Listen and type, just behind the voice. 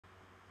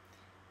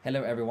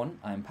Hello everyone,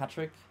 I'm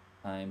Patrick.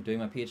 I'm doing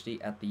my PhD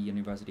at the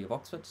University of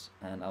Oxford,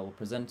 and I will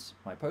present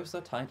my poster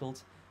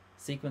titled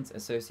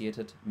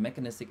Sequence-Associated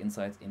Mechanistic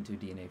Insights into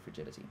DNA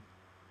Fragility.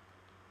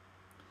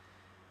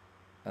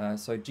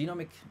 So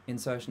genomic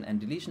insertion and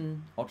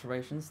deletion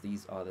alterations,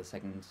 these are the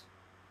second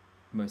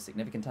most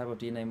significant type of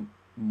DNA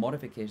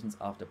modifications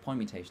after point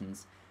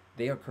mutations.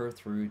 They occur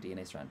through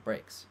DNA strand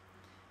breaks.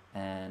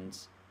 And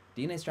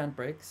DNA strand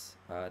breaks,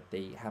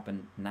 they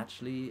happen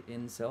naturally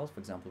in cells, for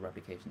example,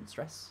 replication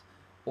stress,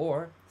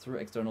 or through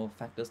external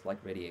factors like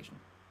radiation.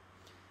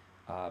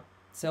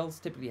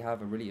 Cells typically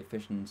have a really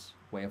efficient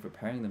way of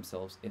repairing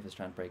themselves if a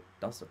strand break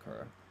does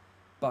occur,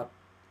 but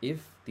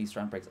if these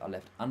strand breaks are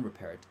left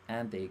unrepaired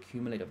and they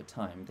accumulate over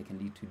time, they can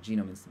lead to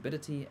genome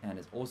instability and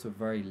is also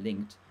very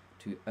linked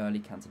to early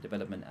cancer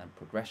development and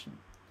progression.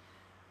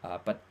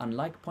 But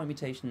unlike point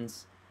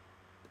mutations,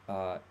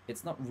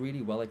 it's not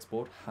really well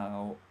explored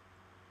how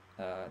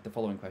the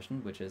following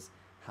question, which is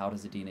how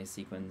does a DNA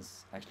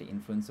sequence actually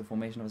influence the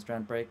formation of a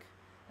strand break,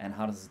 and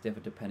how does it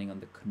differ depending on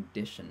the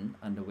condition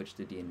under which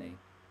the DNA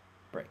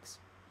breaks.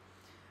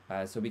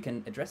 So we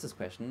can address this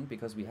question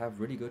because we have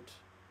really good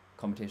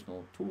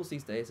computational tools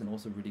these days and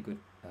also really good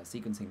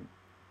sequencing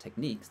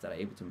techniques that are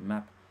able to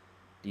map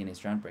DNA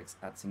strand breaks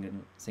at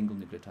single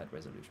nucleotide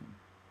resolution.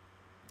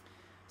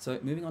 So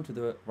moving on to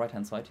the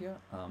right-hand side here,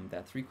 there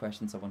are three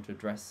questions I want to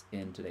address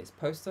in today's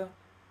poster.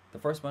 The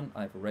first one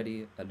I've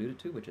already alluded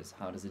to, which is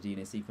how does a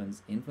DNA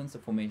sequence influence the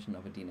formation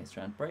of a DNA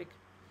strand break?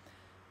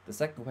 The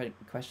second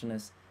question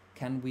is,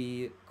 can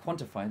we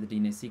quantify the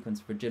DNA sequence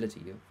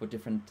fragility for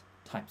different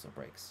types of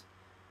breaks?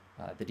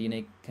 The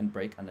DNA can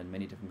break under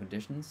many different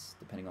conditions,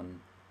 depending on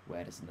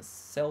where it is in the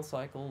cell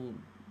cycle,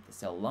 the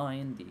cell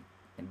line, the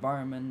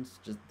environment,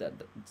 just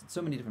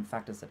so many different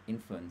factors that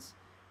influence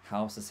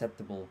how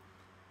susceptible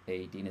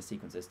a DNA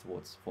sequence is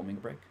towards forming a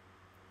break.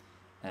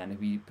 And if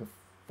we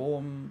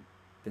perform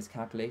this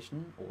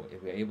calculation, or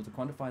if we're able to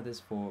quantify this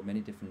for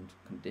many different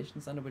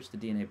conditions under which the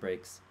DNA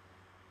breaks,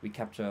 we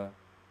capture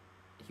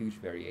a huge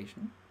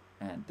variation.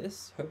 And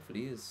this,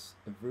 hopefully, is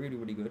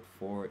really good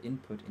for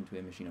input into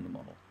a machine learning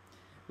model.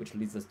 Which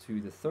leads us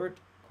to the third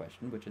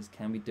question, which is,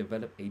 can we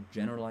develop a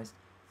generalized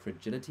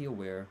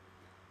fragility-aware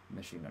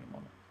machine learning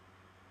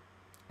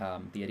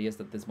model? The idea is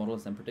that this model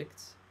then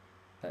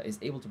is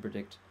able to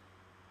predict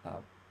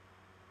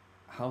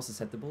how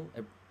susceptible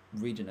a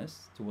region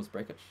is towards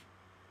breakage,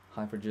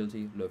 high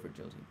fragility, low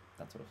fragility,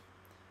 that sort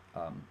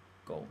of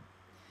goal.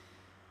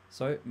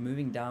 So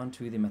moving down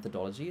to the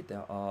methodology,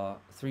 there are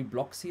three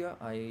blocks here.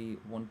 I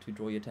want to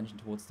draw your attention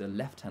towards the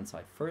left-hand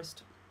side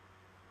first,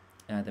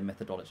 the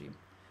methodology,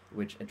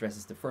 which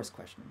addresses the first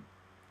question.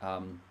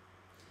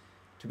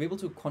 To be able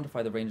to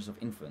quantify the ranges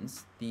of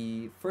influence,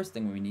 the first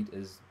thing we need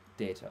is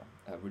data,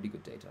 really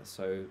good data.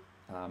 So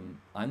I'm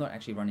not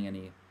actually running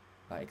any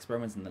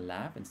experiments in the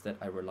lab. Instead,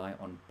 I rely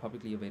on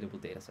publicly available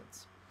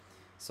datasets.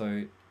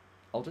 So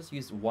I'll just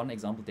use one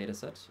example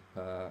dataset.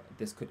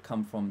 This could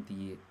come from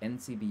the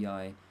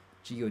NCBI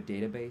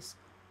geodatabase,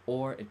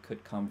 or it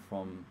could come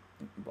from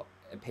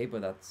a paper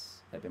that's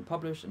been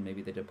published and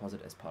maybe they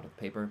deposit as part of the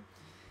paper.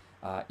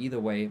 Either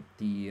way,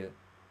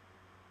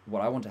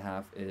 what I want to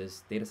have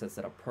is datasets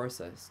that are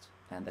processed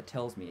and that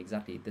tells me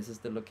exactly this is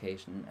the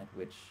location at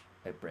which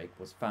a break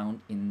was found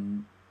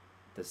in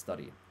the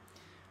study.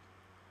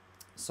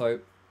 So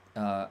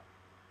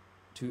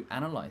to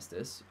analyze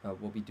this,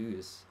 what we do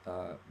is,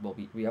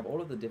 we have all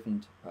of the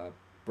different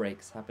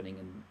breaks happening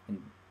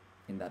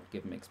in that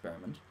given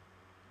experiment.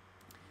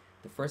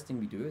 The first thing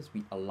we do is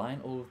we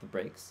align all of the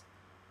breaks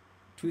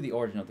to the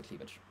origin of the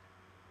cleavage.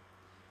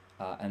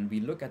 And we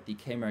look at the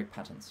chimeric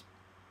patterns.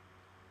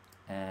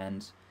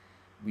 And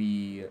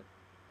we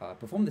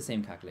perform the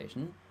same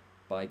calculation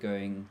by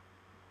going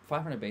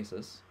 500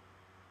 bases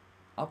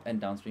up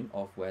and downstream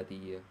of where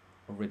the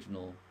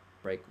original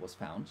break was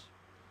found,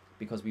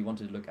 because we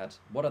wanted to look at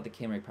what are the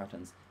chimeric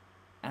patterns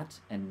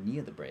at and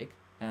near the break,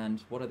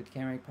 and what are the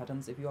chimeric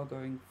patterns if you are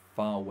going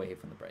far away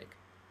from the break.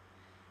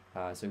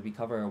 So we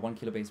cover a 1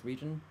 kilobase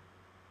region.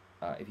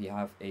 If you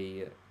have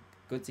a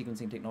good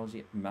sequencing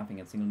technology mapping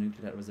at single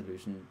nucleotide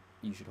resolution,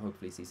 you should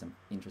hopefully see some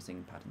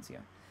interesting patterns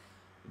here.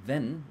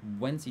 Then,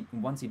 once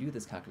you do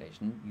this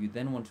calculation, you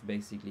then want to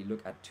basically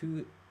look at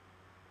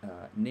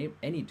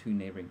any two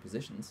neighboring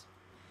positions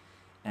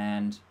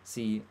and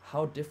see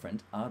how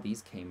different are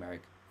these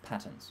chimeric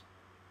patterns.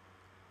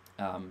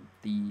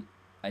 The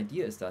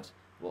idea is that,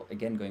 well,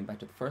 again, going back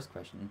to the first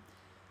question,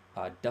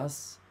 how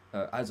does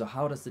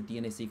the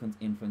DNA sequence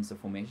influence the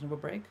formation of a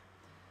break?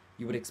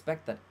 You would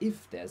expect that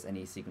if there's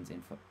any sequence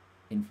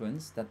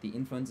influence, that the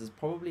influence is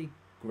probably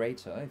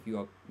greater if you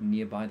are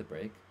nearby the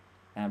break,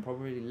 and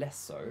probably less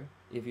so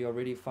if you are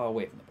really far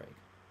away from the break.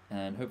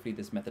 And hopefully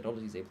this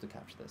methodology is able to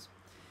capture this.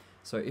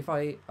 So if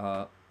I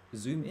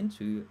zoom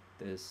into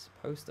this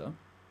poster,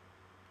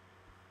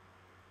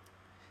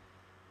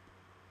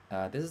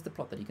 this is the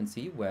plot that you can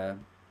see where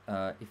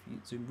if you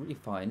zoom really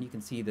fine, you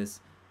can see this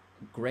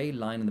gray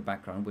line in the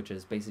background, which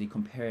is basically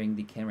comparing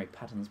the chimeric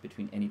patterns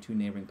between any two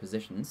neighboring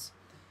positions.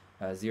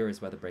 0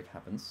 is where the break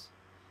happens.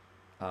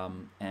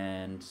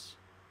 And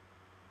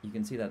you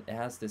can see that it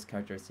has this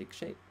characteristic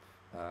shape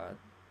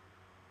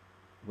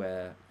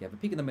where you have a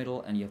peak in the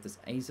middle and you have this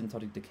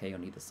asymptotic decay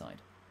on either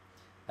side,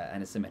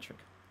 and it's symmetric.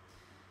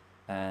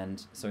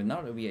 And so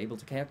now that we're able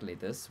to calculate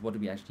this, what do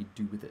we actually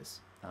do with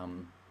this?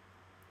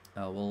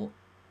 Well,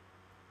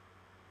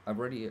 I've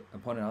already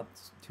pointed out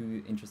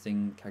two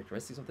interesting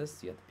characteristics of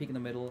this. You have the peak in the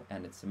middle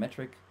and it's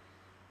symmetric.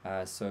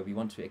 So we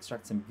want to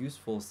extract some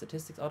useful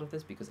statistics out of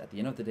this, because at the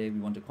end of the day we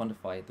want to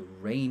quantify the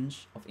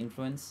range of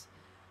influence,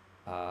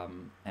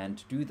 and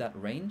to do that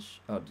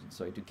range,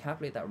 to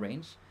calculate that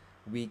range,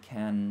 we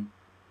can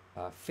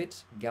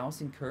fit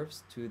Gaussian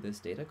curves to this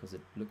data because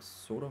it looks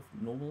sort of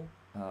normal,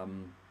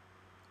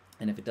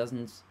 and if it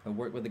doesn't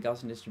work with the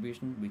Gaussian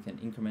distribution, we can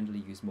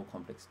incrementally use more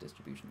complex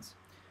distributions.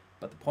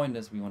 But the point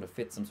is we want to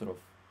fit some sort of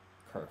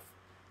curve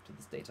to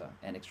this data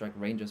and extract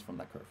ranges from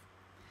that curve.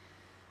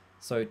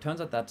 So it turns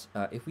out that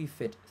if we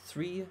fit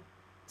 3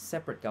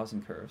 separate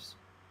Gaussian curves,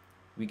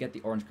 we get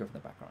the orange curve in the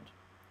background.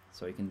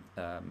 So you can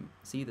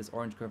see this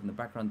orange curve in the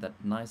background that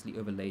nicely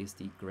overlays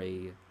the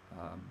gray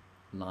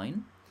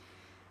line.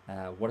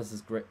 What does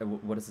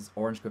this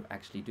orange curve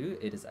actually do?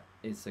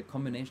 It's a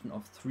combination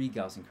of 3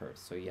 Gaussian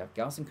curves. So you have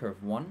Gaussian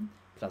curve 1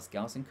 plus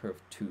Gaussian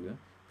curve 2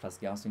 plus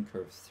Gaussian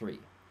curve 3.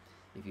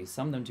 If you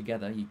sum them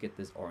together, you get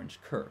this orange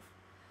curve.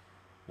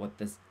 What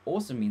this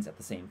also means at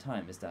the same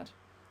time is that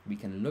we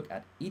can look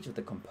at each of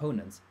the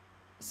components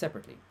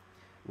separately,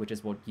 which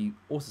is what you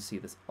also see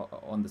this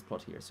on this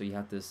plot here. So you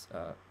have this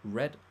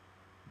red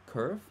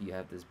curve, you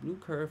have this blue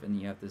curve, and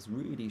you have this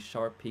really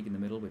sharp peak in the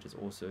middle, which is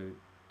also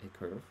a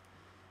curve.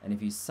 And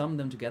if you sum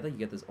them together, you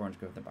get this orange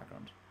curve in the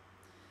background.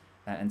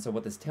 And so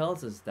what this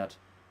tells us that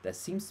there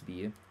seems to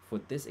be, for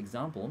this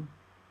example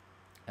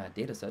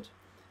data set,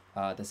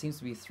 there seems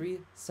to be 3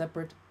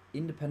 separate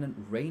independent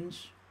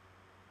range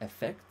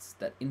effects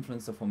that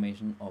influence the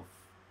formation of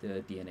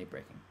the DNA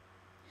breaking.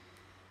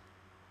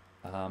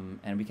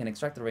 And we can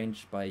extract the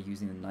range by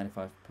using the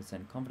 95%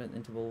 confidence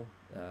interval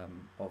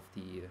of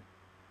the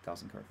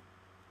Gaussian curve.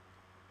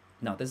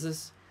 Now this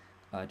is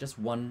just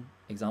one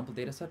example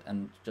data set,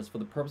 and just for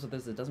the purpose of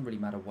this, it doesn't really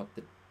matter what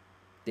the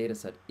data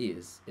set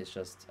is.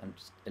 I'm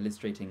just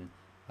illustrating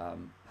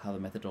how the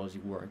methodology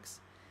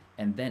works.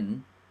 And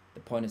then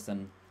the point is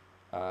then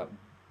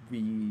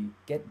we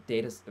get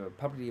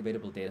publicly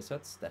available data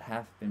sets that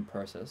have been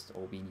processed,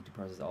 or we need to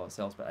process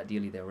ourselves, but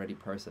ideally they're already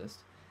processed,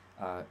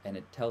 and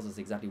it tells us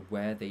exactly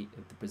where the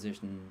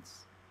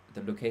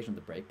location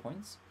of the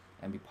breakpoints,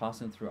 and we pass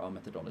them through our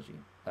methodology,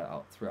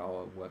 through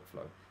our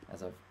workflow,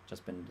 as I've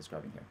just been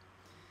describing here.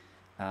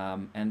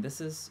 And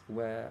this is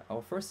where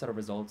our first set of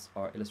results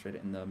are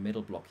illustrated in the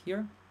middle block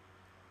here.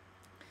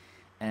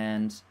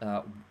 And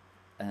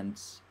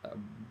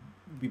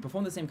we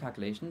perform the same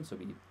calculation, so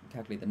we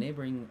calculate the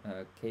neighboring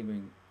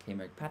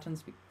chimeric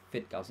patterns, we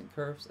fit Gaussian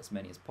curves, as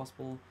many as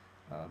possible,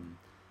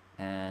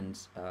 and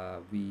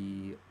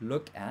we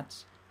look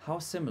at how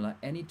similar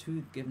any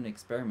 2 given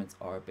experiments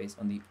are based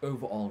on the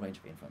overall range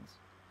of influence.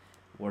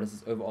 What is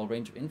this overall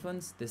range of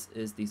influence? This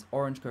is this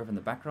orange curve in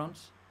the background,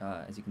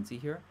 as you can see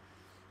here.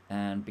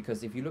 And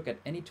because if you look at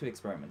any 2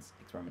 experiments,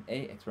 experiment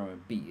A,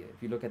 experiment B,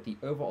 if you look at the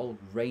overall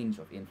range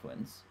of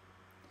influence,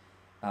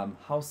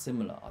 how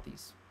similar are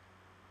these?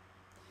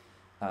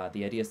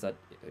 The idea is that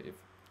if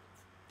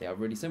they are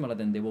really similar,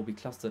 then they will be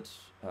clustered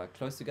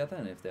close together,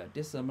 and if they are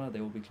dissimilar, they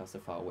will be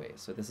clustered far away.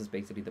 So this is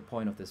basically the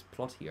point of this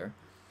plot here.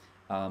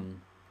 And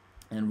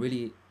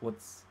really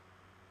what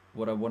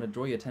I want to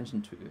draw your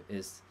attention to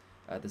is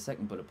the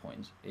second bullet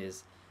point,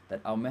 is that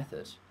our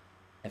method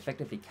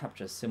effectively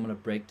captures similar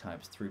break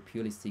types through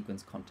purely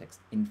sequence context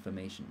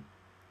information.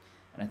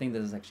 And I think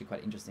this is actually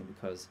quite interesting,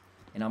 because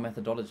in our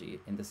methodology,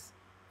 in this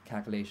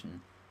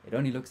calculation, it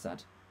only looks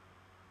at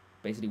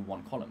basically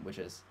one column, which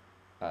is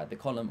the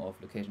column of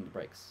location of the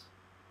breaks.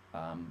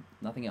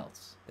 Nothing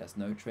else. There's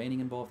no training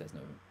involved.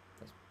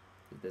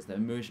 There's no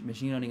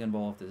machine learning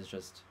involved. This is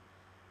just,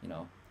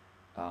 the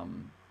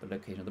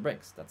location of the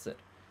breaks. That's it.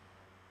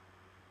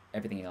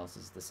 Everything else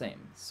is the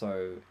same.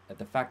 So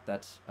the fact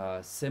that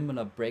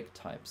similar break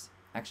types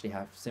actually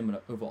have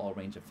similar overall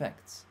range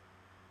effects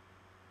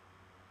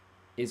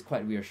is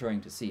quite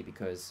reassuring to see,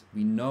 because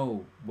we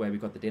know where we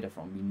got the data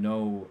from. We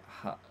know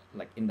how,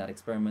 like in that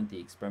experiment, the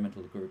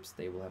experimental groups,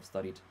 they will have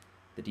studied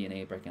the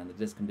DNA breaking under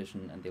this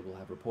condition, and they will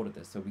have reported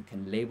this, so we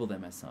can label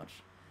them as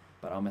such.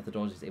 But our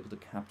methodology is able to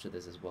capture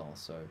this as well,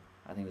 so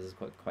I think this is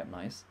quite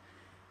nice.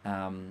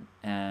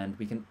 And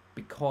we can,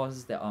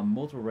 because there are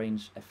multiple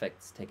range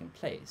effects taking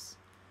place,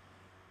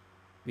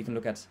 we can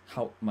look at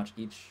how much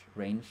each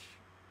range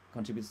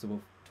contributes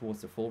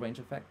towards the full range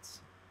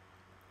effects.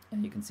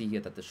 And you can see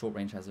here that the short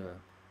range has a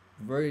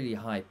really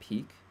high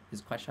peak.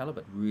 It's quite shallow,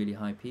 but really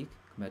high peak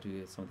compared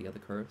to some of the other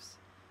curves.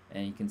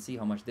 And you can see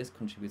how much this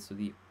contributes to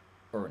the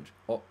orange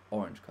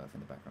curve in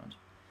the background.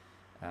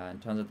 And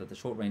it turns out that the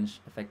short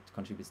range effect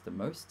contributes the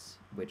most,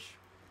 which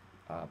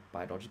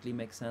biologically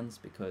makes sense,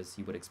 because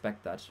you would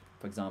expect that,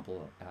 for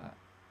example,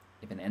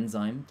 if an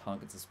enzyme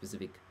targets a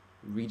specific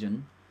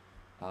region,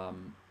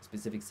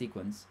 specific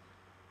sequence,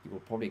 you will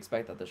probably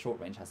expect that the short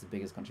range has the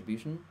biggest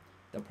contribution.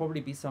 There'll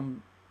probably be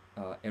some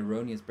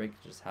erroneous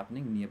breakages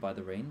happening nearby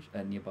the range,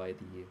 nearby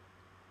the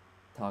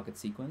target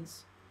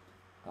sequence,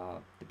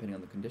 depending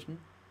on the condition.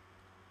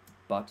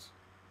 But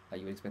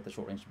you would expect the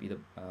short range to be to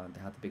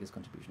have the biggest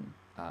contribution,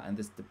 and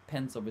this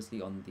depends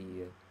obviously on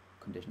the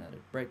condition that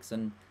it breaks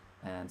in,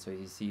 and so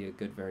you see a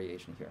good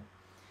variation here.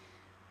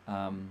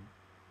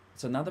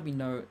 So now that we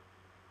know,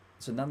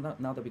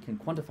 now that we can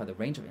quantify the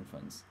range of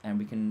influence, and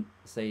we can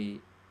say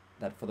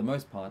that for the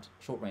most part,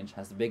 short range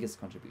has the biggest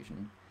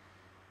contribution,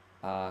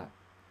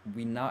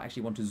 we now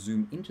actually want to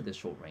zoom into this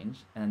short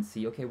range and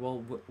see, okay, well,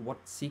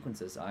 what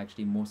sequences are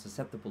actually more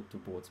susceptible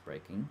towards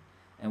breaking,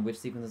 and which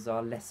sequences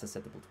are less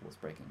susceptible towards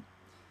breaking.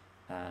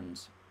 And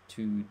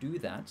to do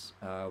that,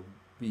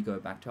 we go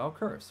back to our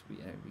curves.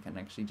 We can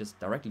actually just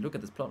directly look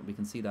at this plot. We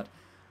can see that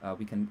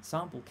we can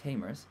sample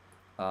k-mers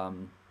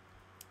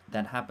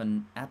that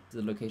happen at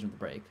the location of the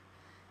break,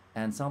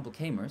 and sample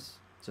k-mers,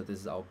 so this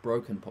is our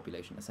broken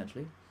population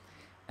essentially,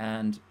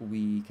 and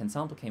we can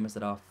sample k-mers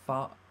that are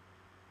far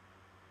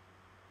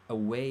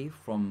away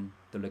from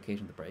the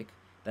location of the break,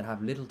 that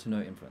have little to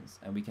no influence,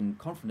 and we can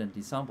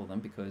confidently sample them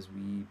because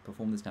we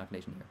perform this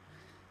calculation here.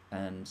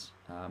 And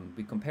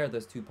we compare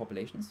those two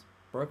populations,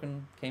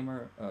 broken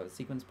k-mer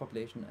sequence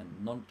population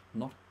and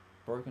not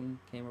broken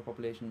k-mer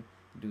population,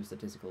 do a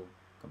statistical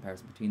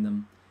comparison between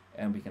them,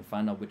 and we can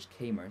find out which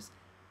k-mers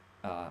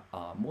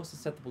are more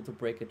susceptible to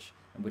breakage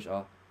and which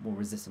are more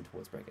resistant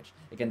towards breakage.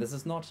 Again, this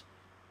is not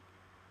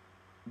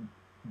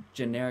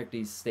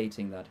generically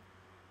stating that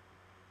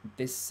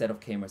this set of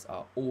k-mers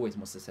are always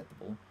more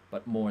susceptible,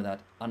 but more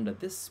that under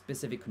this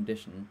specific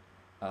condition,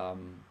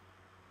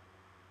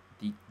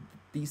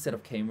 these set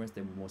of k-mers,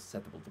 they're more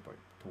susceptible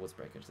towards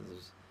breakage. This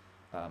is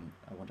I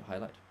want to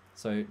highlight.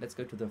 So let's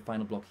go to the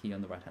final block here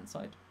on the right hand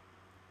side.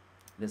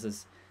 This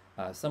is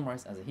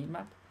summarized as a heat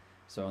map.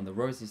 So on the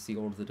rows you see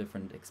all of the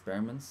different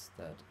experiments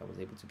that I was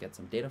able to get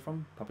some data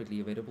from, publicly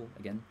available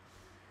again,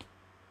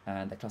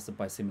 and they're clustered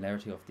by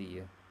similarity of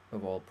the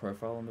overall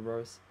profile on the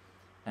rows.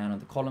 And on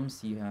the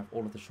columns you have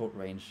all of the short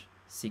range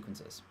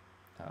sequences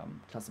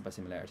clustered by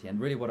similarity. And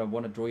really what I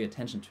want to draw your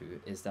attention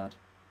to is that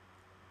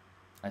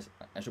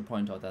I should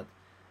point out that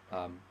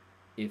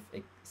if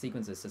a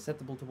sequence is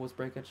susceptible towards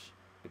breakage,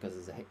 because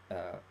it's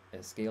a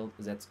scaled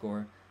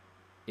z-score,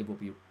 it will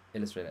be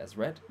illustrated as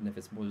red, and if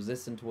it's more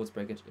resistant towards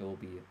breakage, it will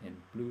be in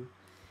blue.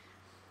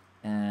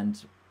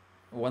 And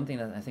one thing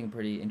that I think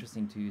pretty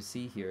interesting to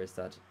see here is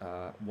that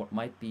what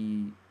might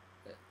be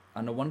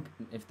under one,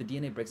 if the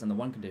DNA breaks under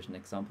one condition,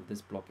 example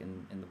this block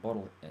in the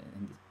bottle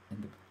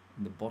in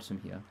the bottom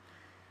here,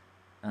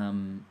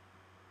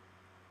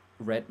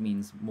 red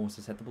means more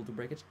susceptible to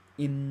breakage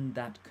in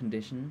that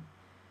condition,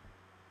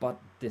 but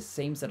the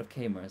same set of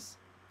k-mers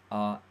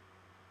are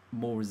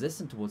more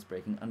resistant towards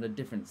breaking under a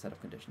different set of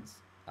conditions.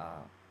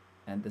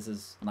 And this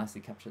is nicely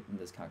captured in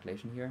this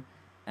calculation here.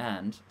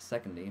 And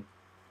secondly,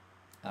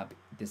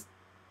 this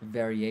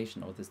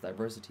variation or this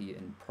diversity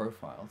in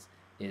profiles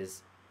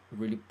is a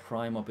really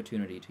prime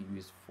opportunity to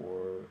use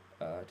for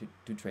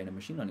to train a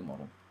machine learning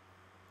model.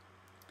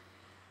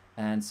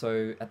 And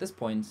so at this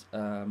point,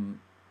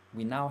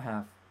 we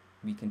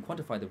can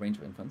quantify the range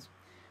of influence.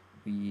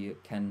 We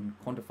can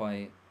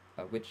quantify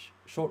which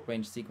short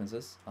range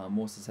sequences are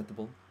more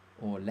susceptible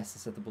or less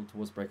susceptible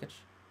towards breakage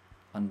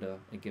under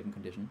a given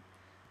condition.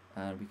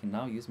 And we can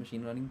now use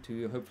machine learning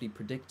to hopefully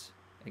predict,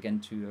 again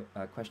to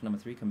question number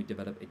 3, can we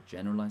develop a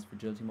generalized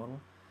fragility model?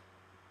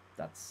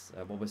 That's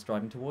what we're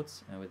striving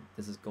towards, and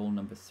this is goal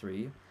number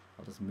 3.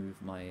 I'll just move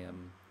my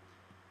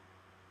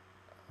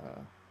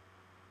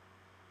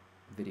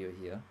video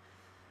here.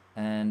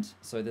 And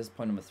so this is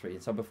point number 3.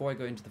 So before I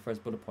go into the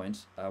first bullet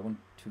point, I want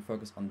to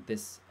focus on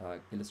this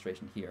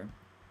illustration here,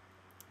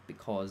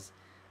 because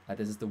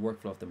this is the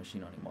workflow of the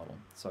machine learning model.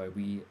 So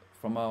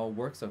from our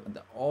work, so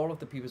all of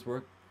the previous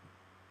work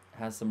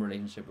has some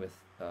relationship with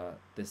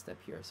this step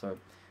here. So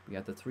we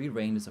have the 3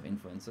 ranges of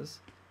influences,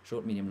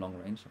 short, medium, long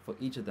range. For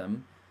each of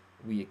them,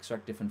 we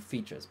extract different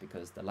features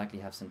because they likely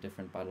have some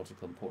different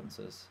biological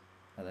importances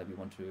that we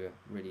want to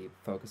really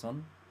focus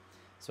on.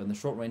 So in the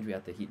short range, we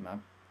have the heat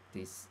map,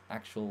 these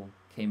actual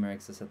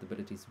k-meric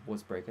susceptibilities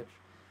towards breakage.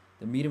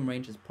 The medium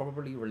range is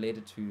probably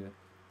related to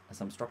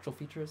some structural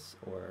features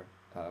or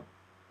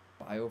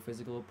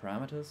biophysical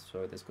parameters.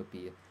 So this could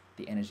be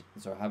the energy,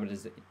 so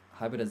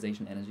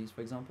hybridization energies,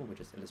 for example, which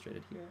is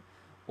illustrated here,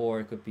 or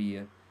it could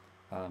be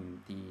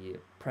the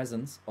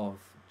presence of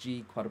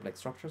G quadruplex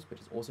structures, which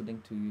is also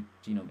linked to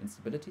genome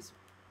instabilities.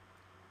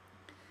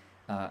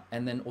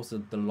 And then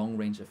also the long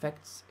range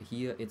effects.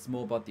 Here it's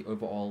more about the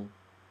overall,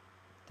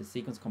 the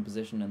sequence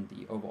composition and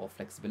the overall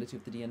flexibility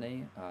of the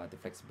DNA. The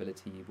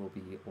flexibility will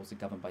be also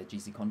governed by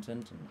GC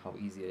content and how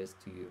easy it is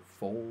to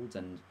fold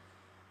and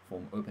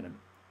form open and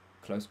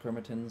closed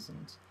chromatins,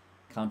 and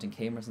counting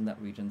k-mers in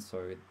that region.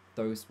 So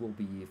those will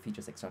be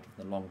features extracted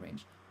from the long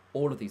range.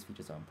 All of these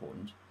features are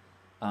important.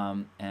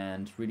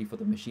 And really for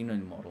the machine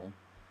learning model,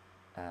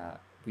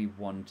 we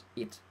want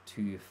it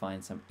to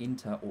find some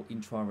inter or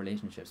intra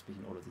relationships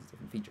between all of these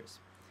different features.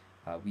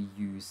 We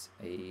use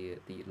the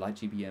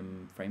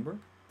LightGBM framework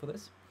for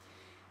this,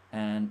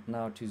 And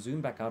now to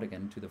zoom back out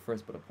again to the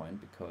first bullet point,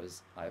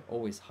 because I've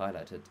always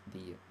highlighted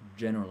the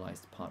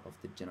generalized part of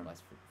the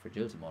generalized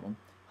fragility model.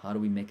 How do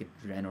we make it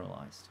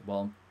generalized?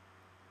 Well,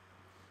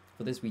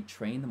 for this we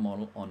train the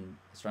model on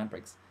strand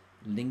breaks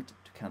linked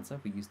to cancer.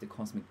 We use the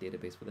cosmic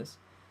database for this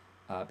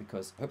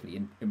because hopefully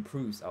it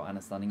improves our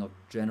understanding of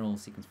general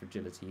sequence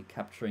fragility,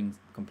 capturing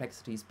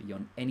complexities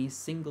beyond any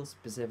single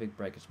specific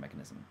breakage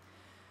mechanism.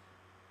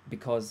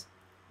 Because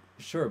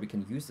sure, we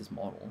can use this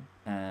model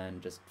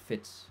and just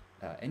fit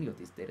any of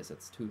these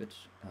datasets to it,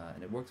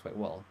 and it works quite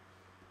well.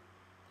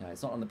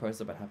 It's not on the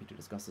poster, but happy to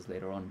discuss this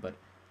later on, but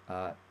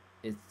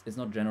it's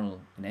not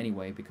general in any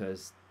way,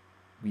 because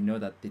we know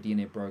that the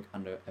DNA broke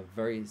under a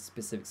very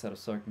specific set of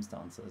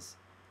circumstances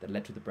that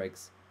led to the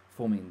breaks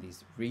forming in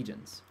these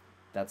regions.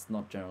 That's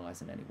not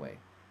generalized in any way.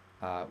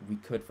 We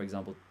could, for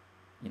example,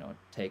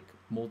 take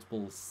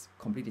multiple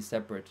completely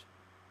separate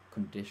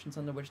conditions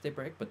under which they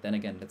break, but then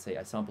again, let's say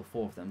I sample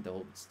 4 of them, there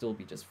will still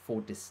be just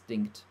 4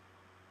 distinct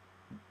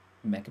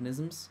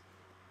mechanisms,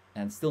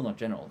 and still not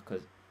general.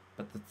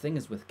 But the thing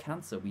is, with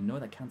cancer, we know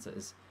that cancer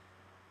is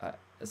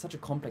such a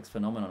complex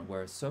phenomenon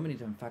where so many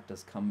different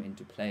factors come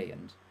into play,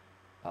 and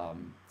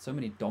so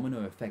many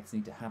domino effects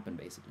need to happen,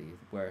 basically,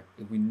 where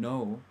if we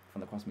know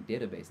from the cosmic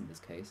database in this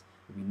case,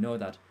 if we know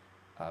that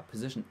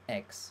position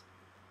X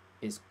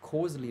is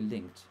causally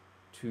linked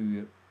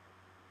to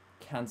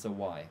cancer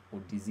Y or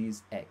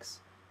disease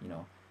X,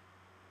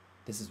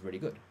 this is really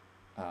good.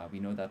 We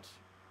know that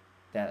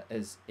there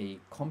is a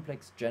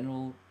complex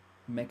general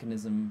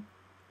mechanism,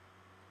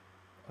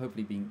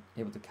 hopefully being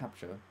able to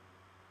capture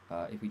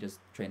if we just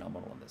train our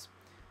model on this.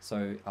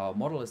 So our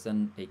model is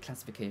then a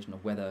classification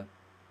of whether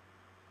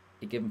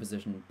a given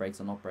position breaks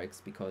or not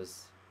breaks,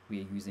 because we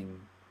are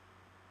using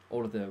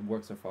all of the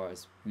work so far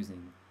is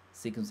using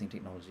sequencing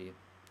technology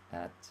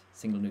at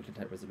single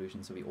nucleotide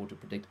resolution, so we auto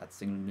predict at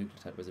single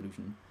nucleotide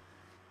resolution,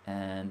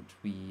 and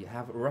we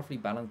have a roughly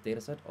balanced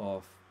data set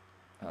of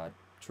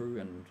true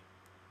and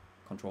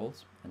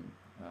controls and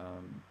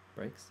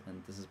breaks,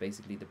 and this is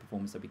basically the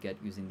performance that we get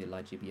using the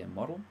LightGBM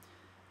model.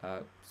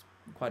 It's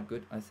quite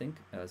good, I think.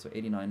 So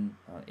 89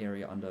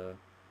 area under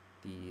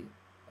the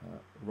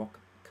rock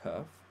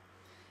curve,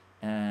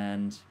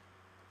 and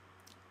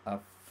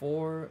now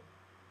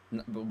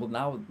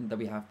that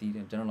we have the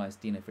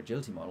generalized DNA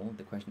fragility model,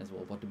 the question is,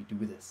 well, what do we do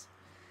with this?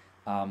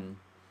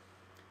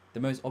 The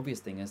most obvious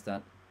thing is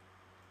that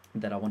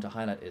I want to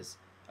highlight is,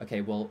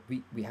 okay, well,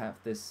 we have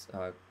this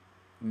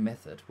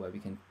method where we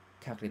can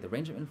calculate the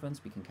range of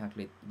influence, we can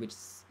calculate which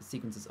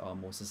sequences are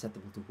more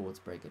susceptible towards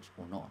breakage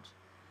or not.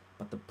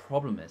 But the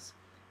problem is,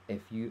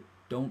 if you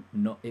don't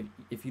know,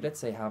 if you let's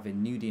say have a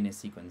new DNA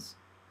sequence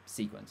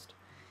sequenced,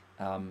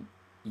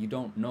 you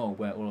don't know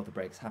where all of the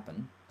breaks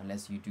happen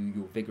unless you do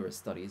your vigorous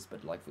studies,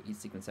 but like for each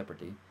sequence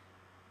separately,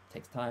 it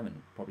takes time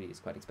and probably is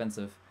quite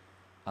expensive.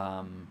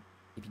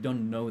 If you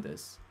don't know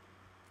this,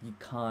 you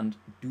can't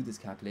do this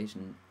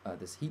calculation,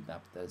 this heat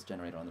map that is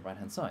generated on the right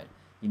hand side.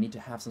 You need to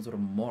have some sort of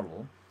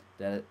model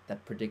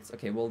that predicts,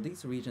 okay, well,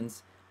 these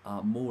regions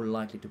are more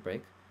likely to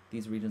break,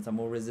 these regions are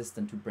more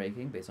resistant to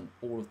breaking based on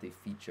all of the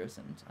features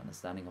and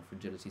understanding of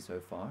fragility so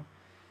far.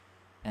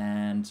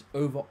 And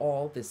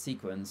overall, this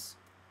sequence,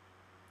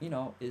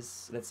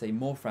 is, let's say,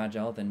 more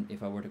fragile than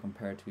if I were to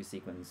compare it to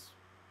sequence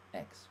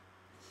X.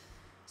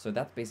 So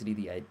that's basically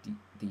the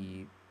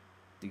idea,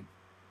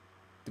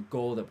 the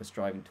goal that we're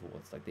striving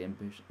towards, like the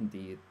ambition,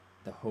 the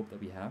hope that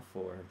we have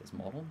for this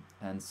model.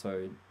 And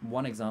so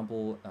one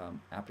example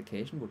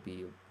application would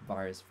be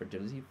virus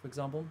fragility, for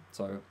example.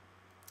 So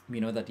we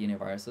know that DNA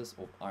viruses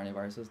or RNA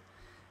viruses,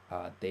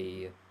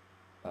 they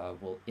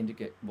will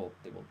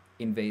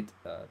invade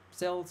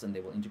cells, and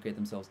they will integrate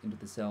themselves into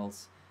the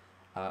cells.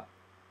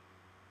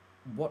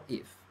 What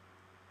if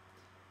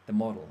the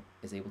model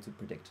is able to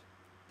predict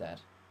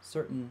that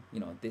certain,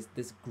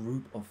 this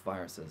group of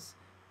viruses,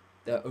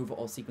 their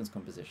overall sequence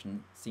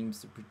composition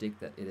seems to predict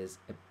that it is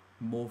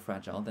more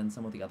fragile than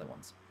some of the other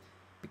ones?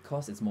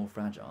 Because it's more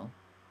fragile,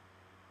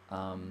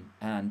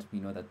 and we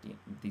know that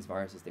these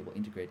viruses, they will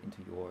integrate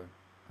into your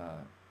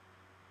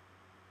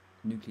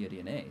nuclear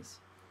DNAs.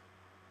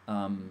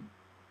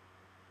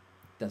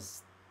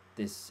 Does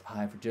this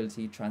high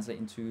fragility translate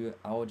into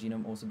our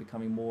genome also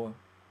becoming more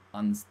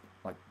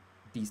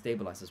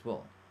destabilized as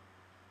well?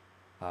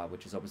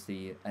 Which is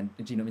obviously, and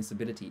genome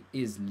instability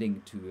is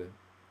linked to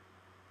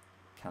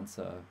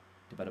cancer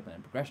development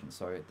and progression.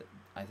 So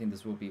I think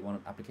this will be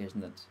one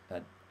application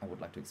that I would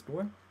like to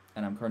explore,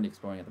 and I'm currently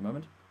exploring at the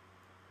moment.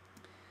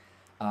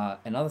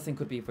 Another thing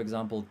could be, for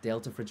example,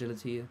 delta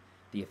fragility,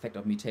 the effect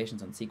of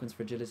mutations on sequence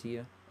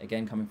fragility.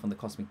 Again, coming from the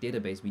cosmic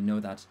database, we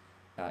know that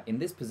in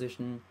this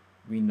position,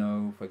 we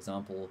know, for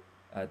example,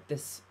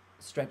 this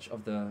stretch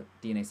of the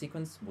DNA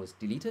sequence was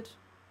deleted,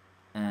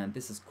 and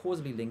this is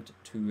causally linked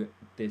to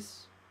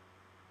this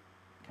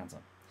cancer,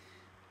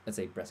 let's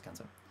say breast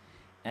cancer.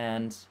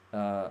 And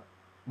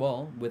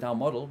well, with our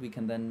model, we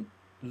can then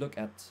look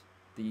at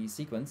the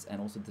sequence and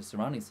also the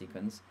surrounding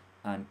sequence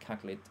and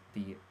calculate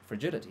the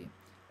fragility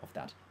of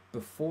that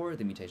before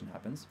the mutation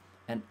happens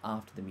and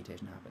after the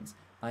mutation happens.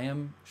 I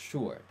am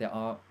sure there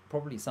are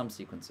probably some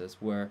sequences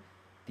where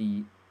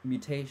the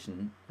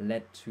mutation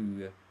led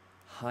to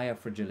higher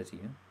fragility,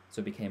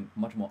 so it became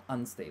much more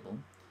unstable,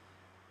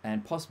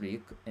 and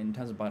possibly, in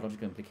terms of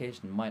biological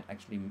implication, might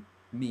actually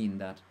mean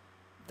that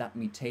that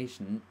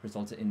mutation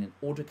resulted in an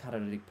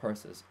autocatalytic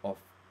process of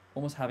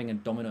almost having a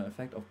domino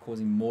effect of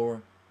causing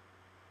more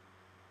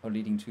or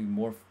leading to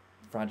more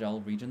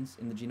fragile regions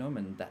in the genome,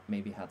 and that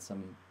maybe had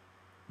some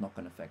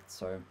knock-on effects.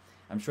 So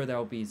I'm sure there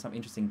will be some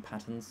interesting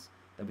patterns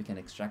that we can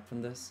extract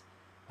from this,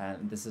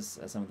 and this is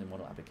some of the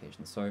model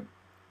applications. So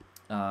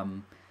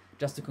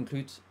just to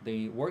conclude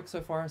the work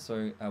so far,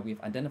 so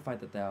we've identified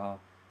that there are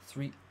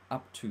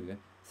up to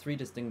three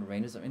distinct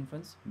ranges of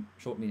influence: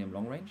 short, medium,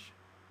 long range,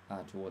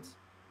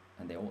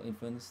 and they all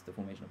influence the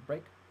formation of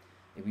break.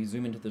 If we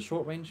zoom into the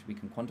short range, we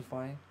can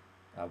quantify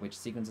which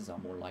sequences are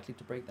more likely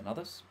to break than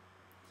others.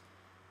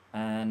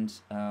 And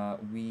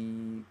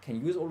we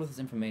can use all of this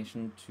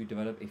information to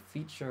develop a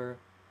feature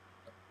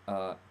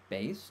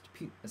based,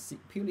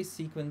 purely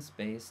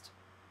sequence-based,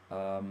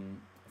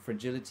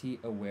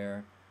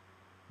 fragility-aware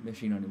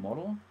machine learning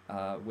model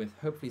with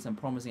hopefully some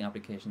promising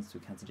applications to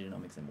cancer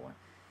genomics and more.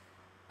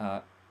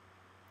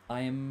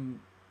 I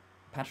am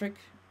Patrick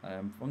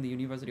from the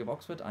University of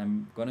Oxford.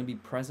 I'm going to be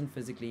present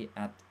physically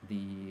at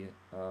the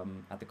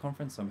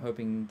conference, so I'm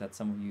hoping that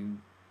some of you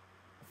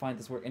find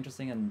this work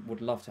interesting and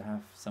would love to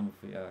have some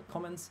of your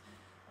comments,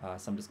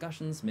 some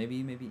discussions.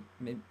 Maybe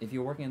if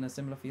you're working in a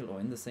similar field or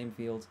in the same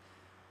field,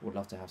 would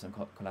love to have some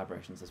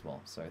collaborations as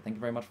well. So thank you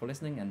very much for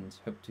listening, and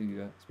hope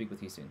to speak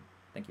with you soon.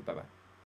 Thank you. Bye bye.